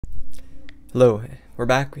Hello, we're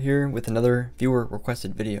back here with another viewer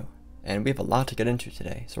requested video, and we have a lot to get into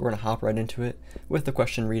today, so we're going to hop right into it with the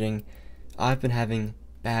question reading, I've been having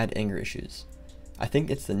bad anger issues. I think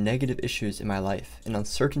it's the negative issues in my life and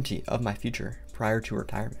uncertainty of my future prior to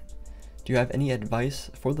retirement. Do you have any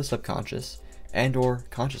advice for the subconscious and or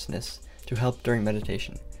consciousness to help during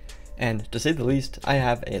meditation? And to say the least, I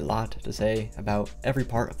have a lot to say about every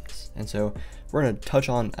part of this, and so we're going to touch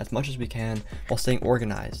on as much as we can while staying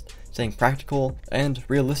organized, staying practical and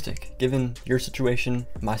realistic. Given your situation,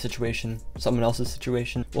 my situation, someone else's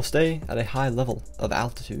situation, we'll stay at a high level of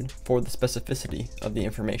altitude for the specificity of the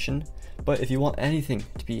information, but if you want anything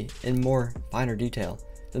to be in more finer detail,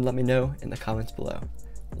 then let me know in the comments below.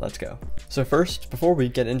 Let's go. So first, before we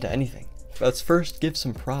get into anything, let's first give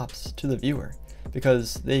some props to the viewer,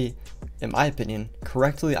 because they, in my opinion,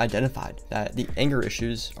 correctly identified that the anger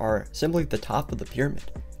issues are simply the top of the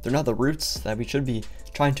pyramid. They're not the roots that we should be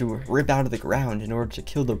trying to rip out of the ground in order to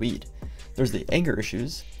kill the weed. There's the anger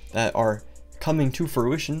issues that are coming to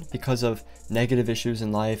fruition because of negative issues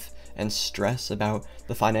in life and stress about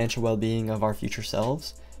the financial well-being of our future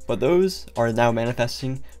selves, but those are now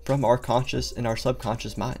manifesting from our conscious and our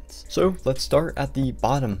subconscious minds. So let's start at the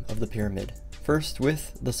bottom of the pyramid, first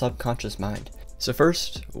with the subconscious mind. So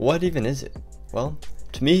first, what even is it? Well,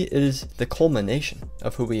 to me, it is the culmination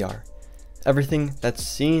of who we are. Everything that's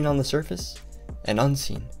seen on the surface and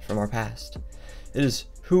unseen from our past. It is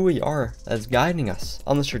who we are that's guiding us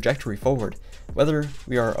on this trajectory forward, whether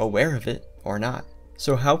we are aware of it or not.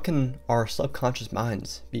 So how can our subconscious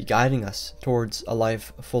minds be guiding us towards a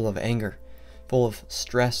life full of anger, full of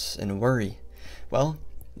stress and worry? Well,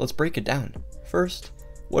 let's break it down. First,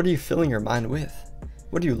 what are you filling your mind with?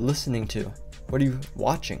 What are you listening to? What are you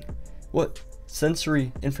watching? What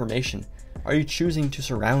sensory information are you choosing to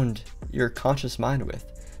surround your conscious mind with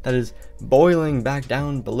that is boiling back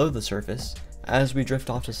down below the surface as we drift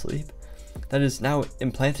off to sleep, that is now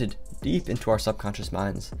implanted deep into our subconscious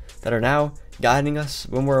minds, that are now guiding us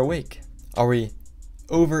when we're awake? Are we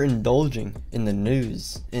overindulging in the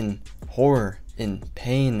news, in horror, in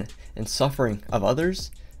pain, and suffering of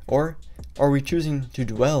others? Or are we choosing to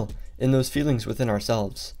dwell in those feelings within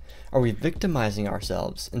ourselves? Are we victimizing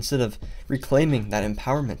ourselves instead of reclaiming that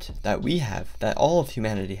empowerment that we have, that all of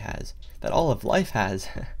humanity has, that all of life has?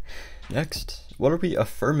 Next, what are we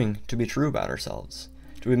affirming to be true about ourselves?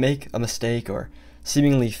 Do we make a mistake or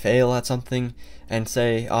seemingly fail at something and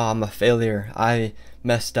say, oh, I'm a failure, I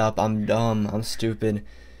messed up, I'm dumb, I'm stupid?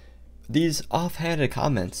 These offhanded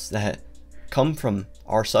comments that come from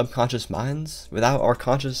our subconscious minds without our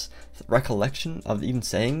conscious recollection of even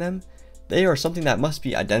saying them, they are something that must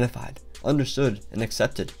be identified, understood, and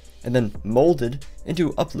accepted, and then molded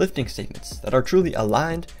into uplifting statements that are truly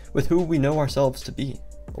aligned with who we know ourselves to be,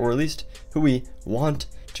 or at least who we want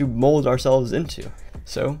to mold ourselves into.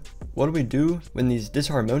 So, what do we do when these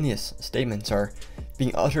disharmonious statements are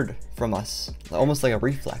being uttered from us, almost like a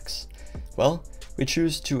reflex? Well, we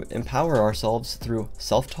choose to empower ourselves through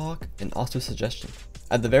self-talk and autosuggestion.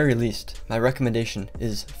 At the very least, my recommendation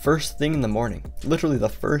is first thing in the morning, literally the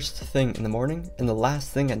first thing in the morning and the last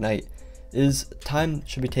thing at night, is time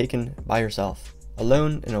should be taken by yourself,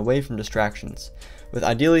 alone and away from distractions, with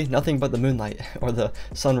ideally nothing but the moonlight or the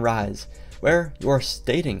sunrise, where you are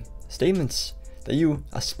stating statements that you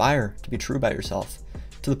aspire to be true about yourself,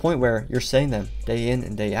 to the point where you're saying them day in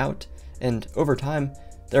and day out, and over time,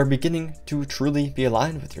 they're beginning to truly be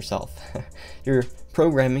aligned with yourself. You're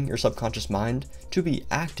programming your subconscious mind to be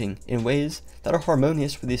acting in ways that are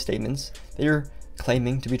harmonious with these statements that you're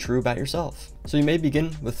claiming to be true about yourself. So you may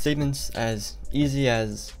begin with statements as easy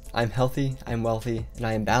as, I'm healthy, I'm wealthy, and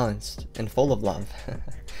I am balanced and full of love.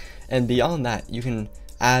 And beyond that, you can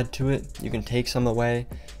add to it, you can take some away,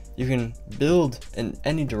 you can build in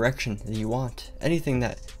any direction that you want, anything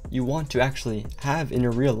that you want to actually have in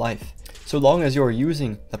your real life, so long as you're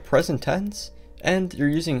using the present tense and you're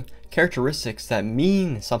using characteristics that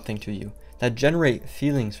mean something to you, that generate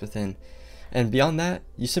feelings within. And beyond that,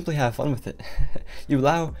 you simply have fun with it. You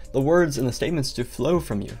allow the words and the statements to flow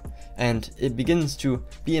from you, and it begins to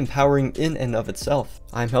be empowering in and of itself.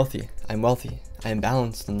 I'm healthy, I'm wealthy, I am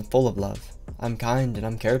balanced and full of love. I'm kind and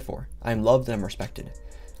I'm cared for. I am loved and I'm respected.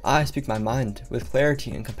 I speak my mind with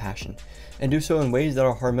clarity and compassion, and do so in ways that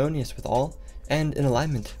are harmonious with all and in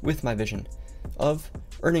alignment with my vision of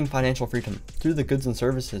earning financial freedom through the goods and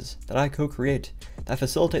services that I co-create that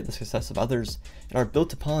facilitate the success of others and are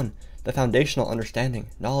built upon the foundational understanding,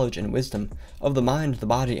 knowledge, and wisdom of the mind, the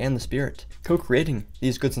body, and the spirit. Co-creating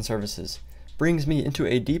these goods and services brings me into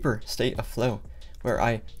a deeper state of flow where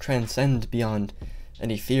I transcend beyond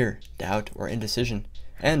any fear, doubt, or indecision,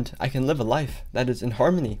 and I can live a life that is in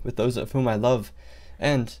harmony with those of whom I love,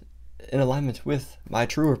 and in alignment with my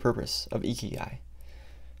truer purpose of Ikigai.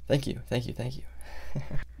 Thank you, thank you, thank you.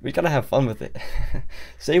 We gotta have fun with it.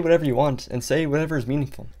 Say whatever you want, and say whatever is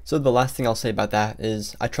meaningful. So the last thing I'll say about that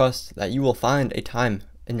is, I trust that you will find a time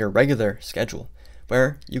in your regular schedule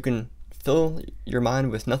where you can fill your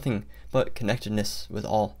mind with nothing but connectedness with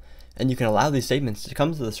all, and you can allow these statements to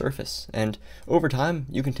come to the surface, and over time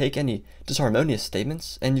you can take any disharmonious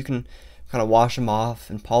statements and you can kind of wash them off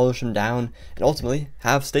and polish them down, and ultimately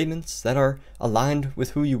have statements that are aligned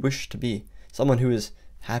with who you wish to be, someone who is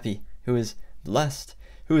happy, who is blessed,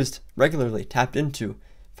 who is regularly tapped into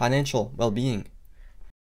financial well-being,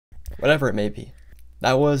 whatever it may be.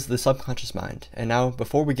 That was the subconscious mind, and now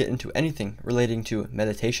before we get into anything relating to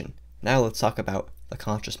meditation, now let's talk about the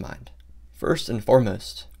conscious mind. First and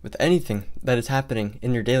foremost, with anything that is happening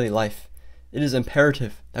in your daily life, it is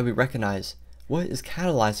imperative that we recognize what is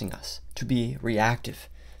catalyzing us to be reactive,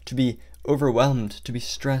 to be overwhelmed, to be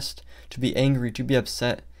stressed, to be angry, to be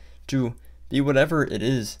upset, to be whatever it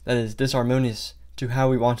is that is disharmonious to how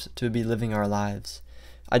we want to be living our lives.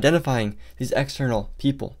 Identifying these external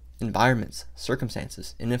people, environments,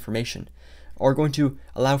 circumstances, and information are going to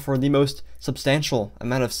allow for the most substantial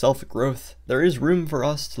amount of self-growth. There is room for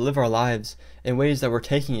us to live our lives in ways that we're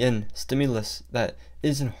taking in stimulus that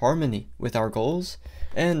is in harmony with our goals,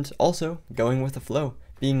 and also going with the flow,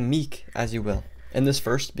 being meek, as you will. And this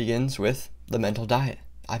first begins with the mental diet.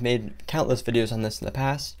 I've made countless videos on this in the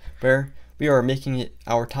past, where we are making it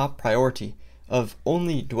our top priority of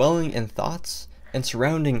only dwelling in thoughts and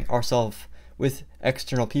surrounding ourselves with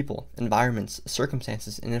external people, environments,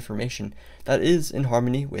 circumstances, and information that is in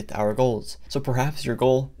harmony with our goals. So perhaps your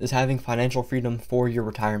goal is having financial freedom for your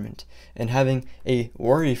retirement and having a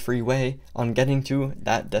worry-free way on getting to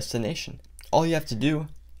that destination. All you have to do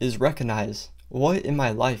is recognize what in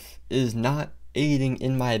my life is not aiding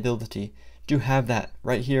in my ability to have that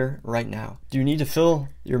right here, right now. Do you need to fill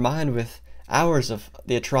your mind with hours of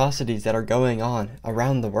the atrocities that are going on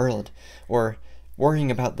around the world, or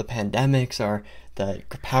worrying about the pandemics or the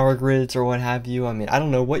power grids or what have you? I mean, I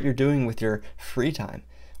don't know what you're doing with your free time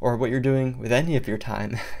or what you're doing with any of your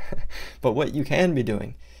time, but what you can be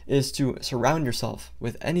doing is to surround yourself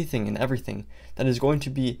with anything and everything that is going to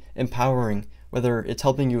be empowering, whether it's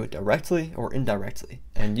helping you directly or indirectly,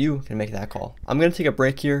 and you can make that call. I'm going to take a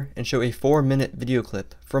break here and show a 4-minute video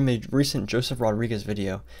clip from a recent Joseph Rodrigues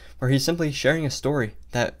video, where he's simply sharing a story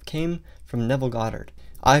that came from Neville Goddard.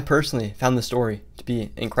 I personally found the story to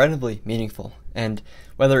be incredibly meaningful, and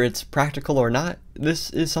whether it's practical or not, this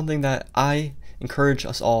is something that I encourage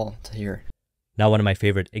us all to hear. Now, one of my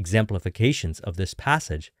favorite exemplifications of this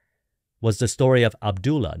passage was the story of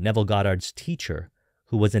Abdullah, Neville Goddard's teacher,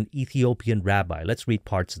 who was an Ethiopian rabbi. Let's read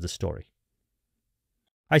parts of the story.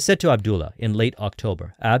 I said to Abdullah in late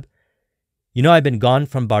October, Ab, you know I've been gone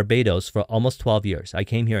from Barbados for almost 12 years. I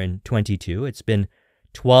came here in 22. It's been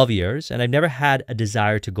 12 years, and I've never had a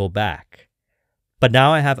desire to go back. But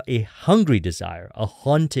now I have a hungry desire, a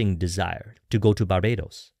haunting desire to go to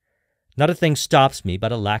Barbados. Not a thing stops me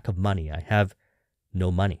but a lack of money. I have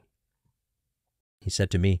no money. He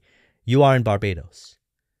said to me, you are in Barbados.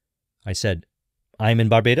 I said, I'm in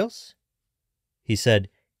Barbados? He said,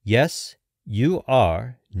 yes, you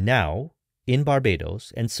are now in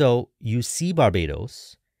Barbados, and so you see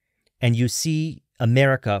Barbados, and you see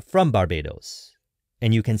America from Barbados,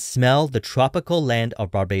 and you can smell the tropical land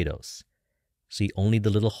of Barbados, see only the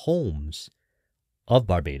little homes of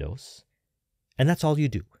Barbados, and that's all you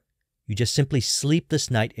do. You just simply sleep this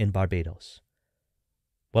night in Barbados.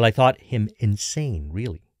 Well, I thought him insane,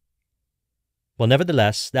 really. Well,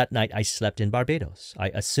 nevertheless, that night I slept in Barbados. I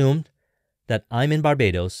assumed that I'm in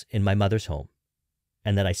Barbados in my mother's home,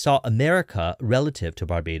 and that I saw America relative to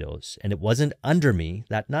Barbados, and it wasn't under me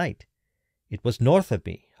that night. It was north of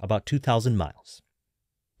me, about 2,000 miles.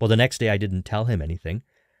 Well, the next day I didn't tell him anything.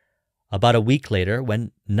 About a week later,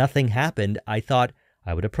 when nothing happened, I thought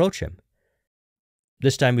I would approach him.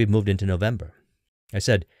 This time we've moved into November. I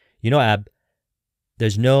said, you know, Ab,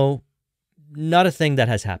 there's not a thing that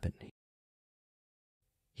has happened.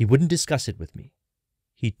 He wouldn't discuss it with me.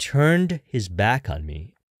 He turned his back on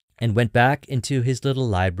me and went back into his little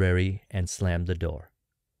library and slammed the door.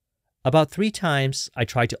 About 3 times I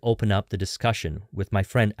tried to open up the discussion with my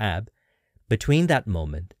friend Ab between that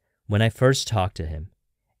moment when I first talked to him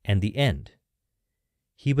and the end.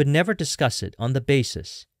 He would never discuss it on the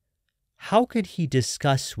basis, how could he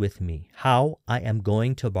discuss with me how I am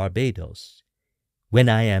going to Barbados when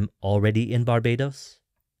I am already in Barbados?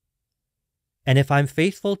 And if I'm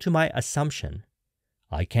faithful to my assumption,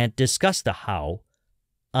 I can't discuss the how,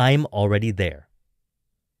 I'm already there.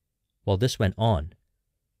 Well, this went on.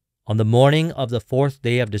 On the morning of the 4th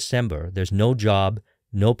day of December, there's no job,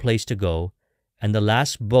 no place to go, and the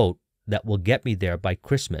last boat that will get me there by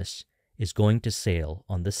Christmas is going to sail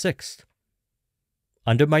on the 6th.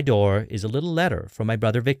 Under my door is a little letter from my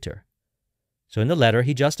brother Victor. So in the letter,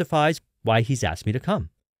 he justifies why he's asked me to come.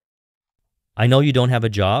 I know you don't have a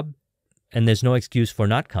job, and there's no excuse for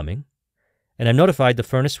not coming, and I notified the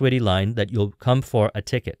Furnace Witty line that you'll come for a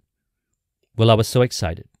ticket. Well, I was so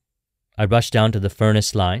excited. I rushed down to the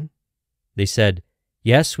Furnace line. They said,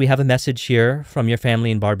 yes, we have a message here from your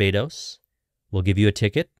family in Barbados. We'll give you a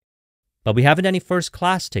ticket, but we haven't any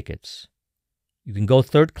first-class tickets. You can go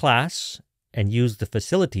third class and use the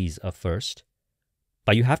facilities of first,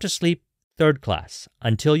 but you have to sleep third class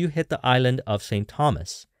until you hit the island of St.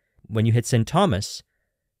 Thomas. When you hit St. Thomas,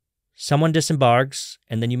 someone disembarks,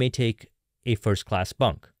 and then you may take a first-class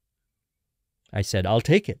bunk. I said, I'll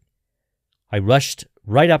take it. I rushed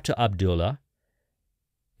right up to Abdullah,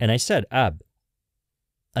 and I said, Ab,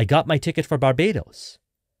 I got my ticket for Barbados,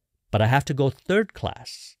 but I have to go third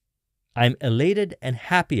class. I'm elated and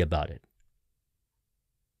happy about it.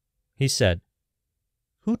 He said,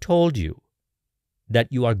 who told you that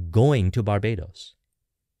you are going to Barbados?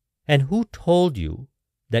 And who told you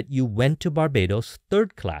that you went to Barbados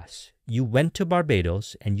third class? You went to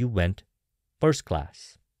Barbados and you went first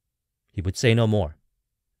class. He would say no more.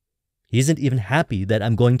 He isn't even happy that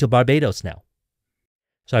I'm going to Barbados now.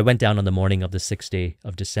 So I went down on the morning of the 6th day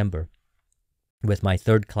of December with my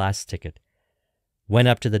third class ticket, went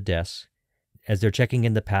up to the desk. As they're checking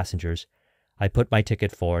in the passengers, I put my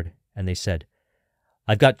ticket forward, and they said,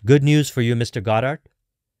 I've got good news for you, Mr. Goddard.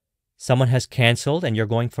 Someone has canceled, and you're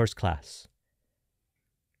going first class.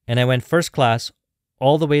 And I went first class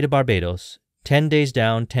all the way to Barbados, 10 days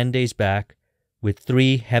down, 10 days back, with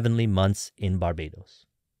 3 heavenly months in Barbados.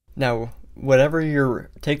 Now, whatever your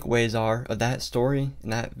takeaways are of that story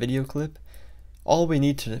and that video clip, all we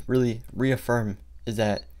need to really reaffirm is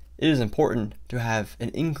that it is important to have an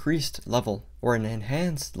increased level or an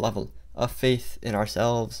enhanced level of faith in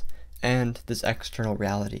ourselves and this external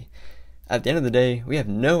reality. At the end of the day, we have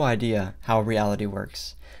no idea how reality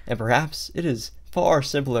works, and perhaps it is far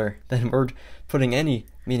simpler than we're putting any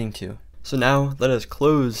meaning to. So now let us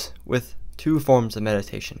close with 2 forms of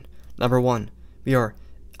meditation. Number 1, we are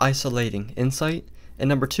isolating insight, and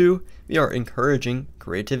number 2, we are encouraging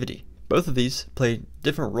creativity. Both of these play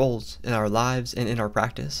different roles in our lives and in our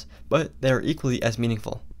practice, but they are equally as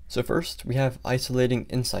meaningful. So first, we have isolating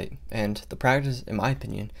insight, and the practice, in my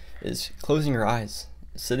opinion, is closing your eyes,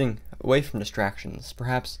 sitting away from distractions,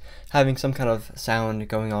 perhaps having some kind of sound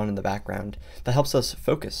going on in the background that helps us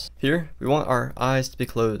focus. Here, we want our eyes to be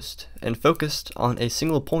closed and focused on a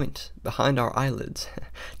single point behind our eyelids,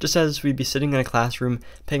 just as we'd be sitting in a classroom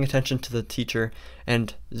paying attention to the teacher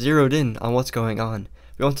and zeroed in on what's going on.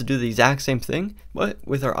 We want to do the exact same thing, but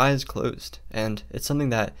with our eyes closed, and it's something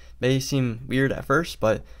that may seem weird at first,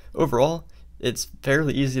 but overall, it's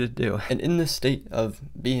fairly easy to do. And in this state of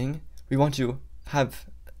being, we want to have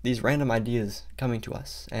these random ideas coming to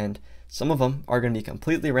us, and some of them are going to be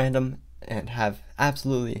completely random and have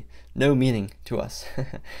absolutely no meaning to us.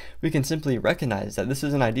 We can simply recognize that this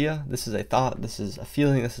is an idea, this is a thought, this is a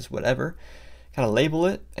feeling, this is whatever, kind of label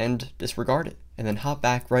it and disregard it, and then hop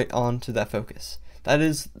back right on to that focus. That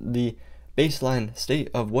is the baseline state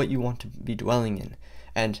of what you want to be dwelling in,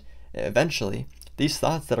 and eventually, these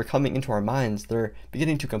thoughts that are coming into our minds, they're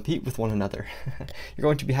beginning to compete with one another. You're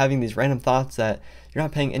going to be having these random thoughts that you're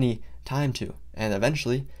not paying any time to, and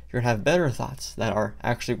eventually you're going to have better thoughts that are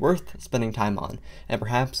actually worth spending time on, and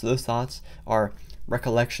perhaps those thoughts are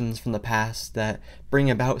recollections from the past that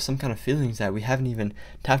bring about some kind of feelings that we haven't even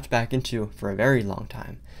tapped back into for a very long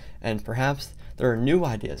time, and perhaps there are new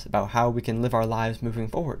ideas about how we can live our lives moving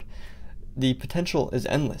forward. The potential is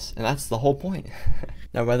endless, and that's the whole point.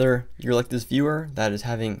 Now, whether you're like this viewer that is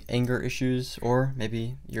having anger issues, or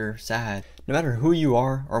maybe you're sad, no matter who you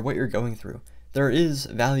are or what you're going through, there is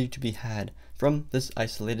value to be had from this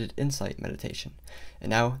isolated insight meditation. And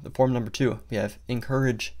now, the form number 2, we have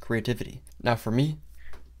encourage creativity. Now, for me,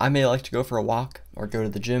 I may like to go for a walk, or go to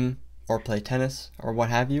the gym, or play tennis, or what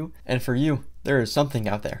have you, and for you, there is something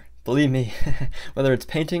out there. Believe me, whether it's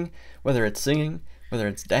painting, whether it's singing, whether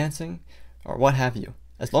it's dancing, or what have you.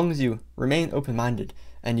 As long as you remain open-minded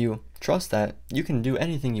and you trust that you can do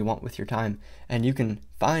anything you want with your time and you can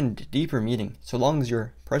find deeper meaning so long as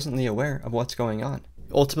you're presently aware of what's going on.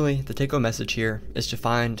 Ultimately, the take-home message here is to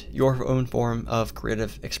find your own form of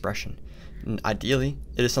creative expression. And ideally,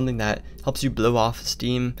 it is something that helps you blow off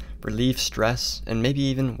steam, relieve stress, and maybe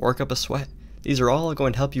even work up a sweat. These are all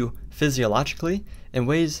going to help you physiologically in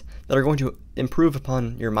ways that are going to improve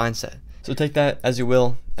upon your mindset. So take that as you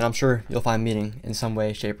will, and I'm sure you'll find meaning in some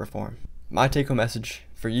way, shape, or form. My take-home message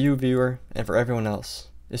for you, viewer, and for everyone else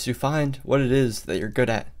is to find what it is that you're good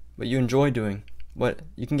at, what you enjoy doing, what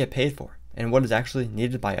you can get paid for, and what is actually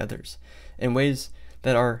needed by others in ways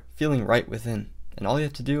that are feeling right within. And all you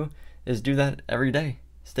have to do is do that every day.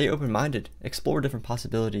 Stay open-minded, explore different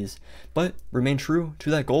possibilities, but remain true to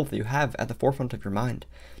that goal that you have at the forefront of your mind.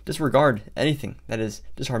 Disregard anything that is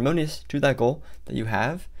disharmonious to that goal that you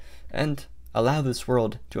have, and allow this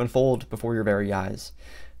world to unfold before your very eyes.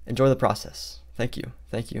 Enjoy the process. Thank you,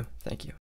 thank you, thank you.